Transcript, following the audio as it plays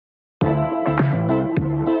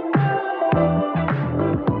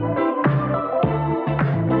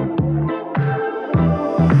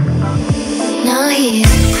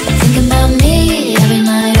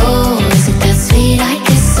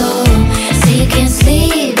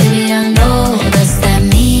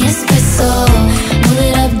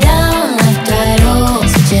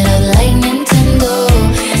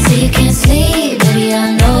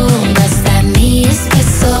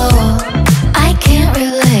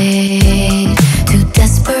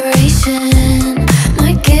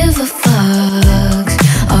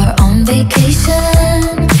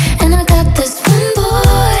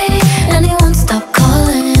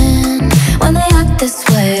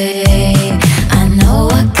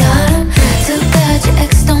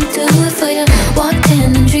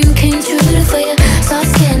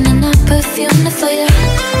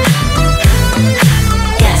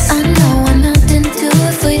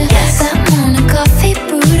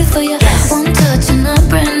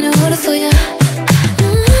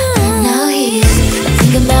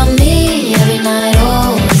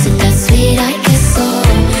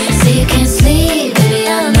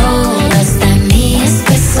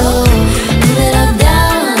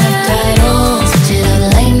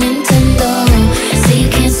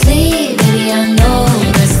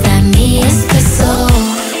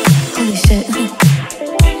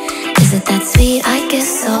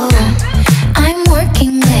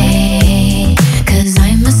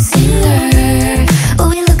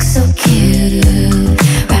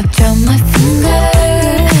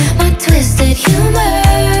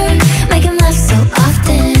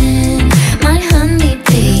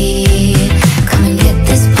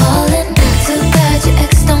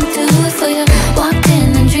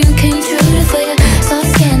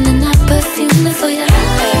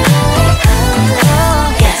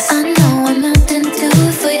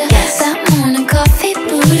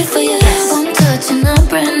booty for you. One touch and I'm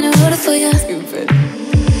brand new for you.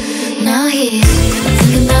 Now he's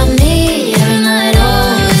thinking about me every night.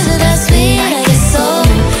 Oh, is it that sweet? I guess so.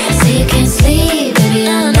 Say you can't sleep, baby,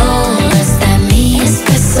 I know. That's that me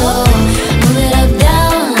espresso. Move it up,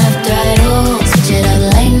 down, left, right, oh. Switch it up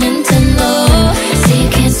like Nintendo. Say you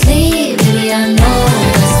can't sleep, baby, I know.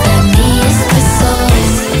 That's that me espresso.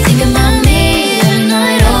 Thinking about me every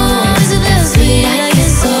night. Oh, is it that sweet? I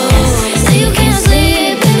guess so. Say you can't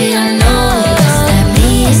sleep, baby, I know. That's that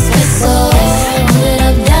me espresso. Move it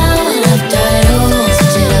up, down, left, right, oh.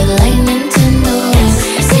 Switch it up like Nintendo.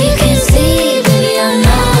 Say you can't sleep, baby, I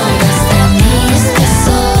know. That's that me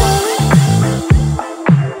espresso.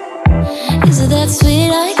 Is it that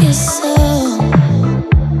sweet? I guess so.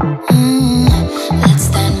 That's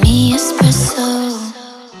that me espresso.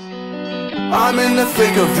 I'm in the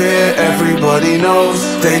thick of it, everybody knows.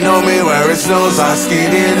 They know me where it snows, I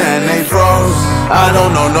skied in and they froze. I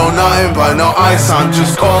don't know nothing but no ice, I'm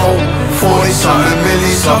just cold. 40-something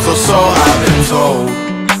milli subs or so, I've been told.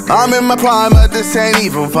 I'm in my prime, but this ain't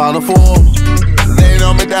even Final Four. They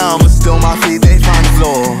know me down, but still my feet, they find the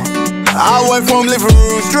floor. I went from living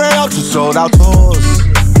room straight up to sold out tours.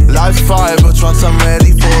 Life's fire, but once I'm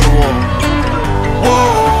ready for the war.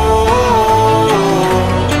 Whoa,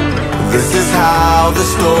 this is how the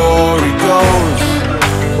story goes.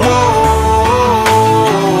 Whoa,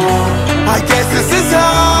 I guess this is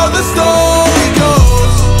how the story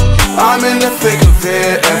goes. I'm in the thick of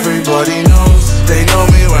it, everybody knows. They know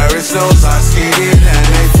me where it snows, I skied in and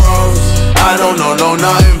they froze. I don't know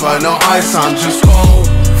nothing but no ice, I'm just cold.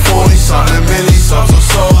 40-something milli subs or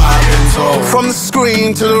so, I've been told. From the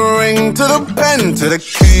screen to the ring, to the pen, to the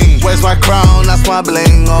king. Where's my crown, that's my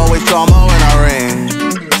bling. Always drama when I ring.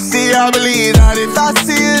 See, I believe that if I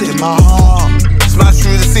see it in my heart, smash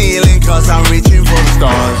through the ceiling, cause I'm reaching for the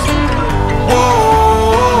stars.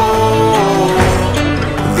 Whoa,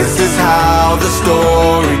 this is how the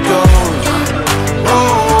story goes.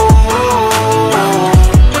 Whoa,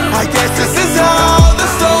 I guess this is how the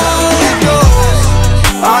story goes.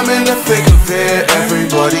 I'm in the thick of it,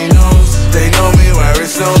 everybody knows. They know me where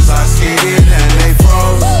it snows, I skied in and they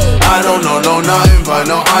froze. I don't know nothing but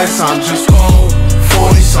no ice, I'm just cold.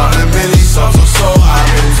 40-something milli subs or so, I've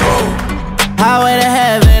been told. Highway to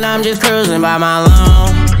heaven, I'm just cruising by my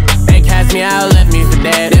lone. They cast me out, left me for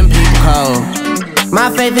dead, them people cold. My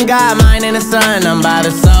faith in God, mine in the sun, I'm by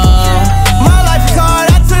the soul. My life is hard,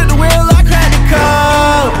 I took the wheel, I cracked the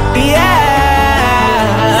code. Yeah,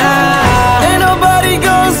 ain't nobody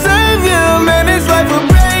gon' save you, man, this life will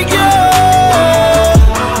break you.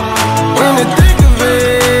 In the thick of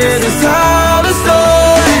it, it's how the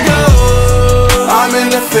story goes. I'm in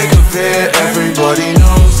the thick of it, everybody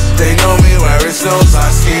knows. They know me where it snows, I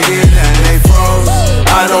skied in and they froze.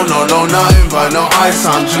 I don't know nothing but no ice,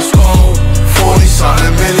 I'm just cold.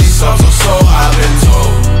 40-something milli subs or so, I've been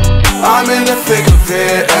told. I'm in the thick of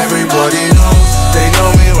it, everybody knows. They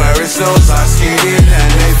know me where it snows, I skied in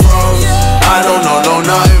and they froze. I don't know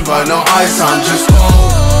nothing but no ice, I'm just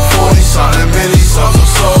cold. 40-something milli subs or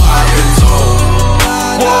so, I've been told.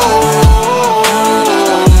 Whoa.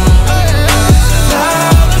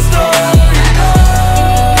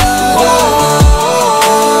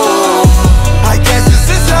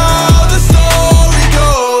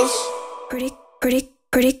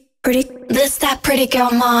 This that pretty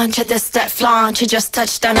girl mantra, this that flaunt. You just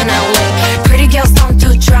touched down in LA. Pretty girls don't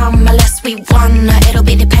do drama unless we wanna. It'll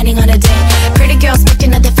be depending on the day. Pretty girls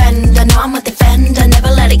picking a defender, no I'm a defender. Never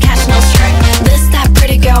let it catch no stray. This that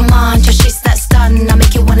pretty girl mantra, she's that stun. I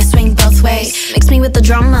make you wanna swing both ways. Mix me with the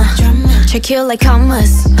drama, check you like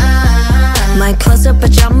commas. My clothes are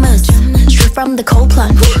pajamas, straight from the cold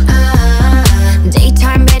plunge.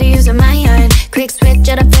 Daytime better using my iron. Quick switch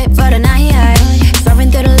at a fit for the night.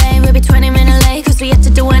 Swerving through the lane, we'll be 20 minutes late, cause we have to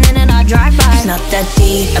do it in our drive-by. It's not that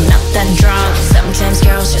deep, I'm not that drunk. Sometimes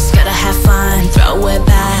girls just gotta have fun. Throw it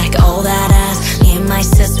back, all that ass. Me and my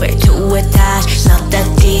sis, we're too attached. Not that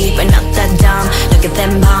deep, but not that dumb. Look at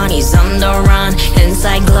them bodies on the run.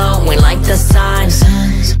 Inside glowing like the sun.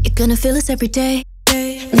 You're gonna feel this every day.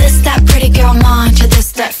 This that pretty girl mantra,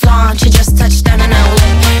 this that flaunt. You just touched down in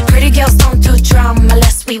LA. Pretty girls don't do drama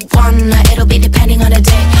unless we wanna. It'll be depending on the day.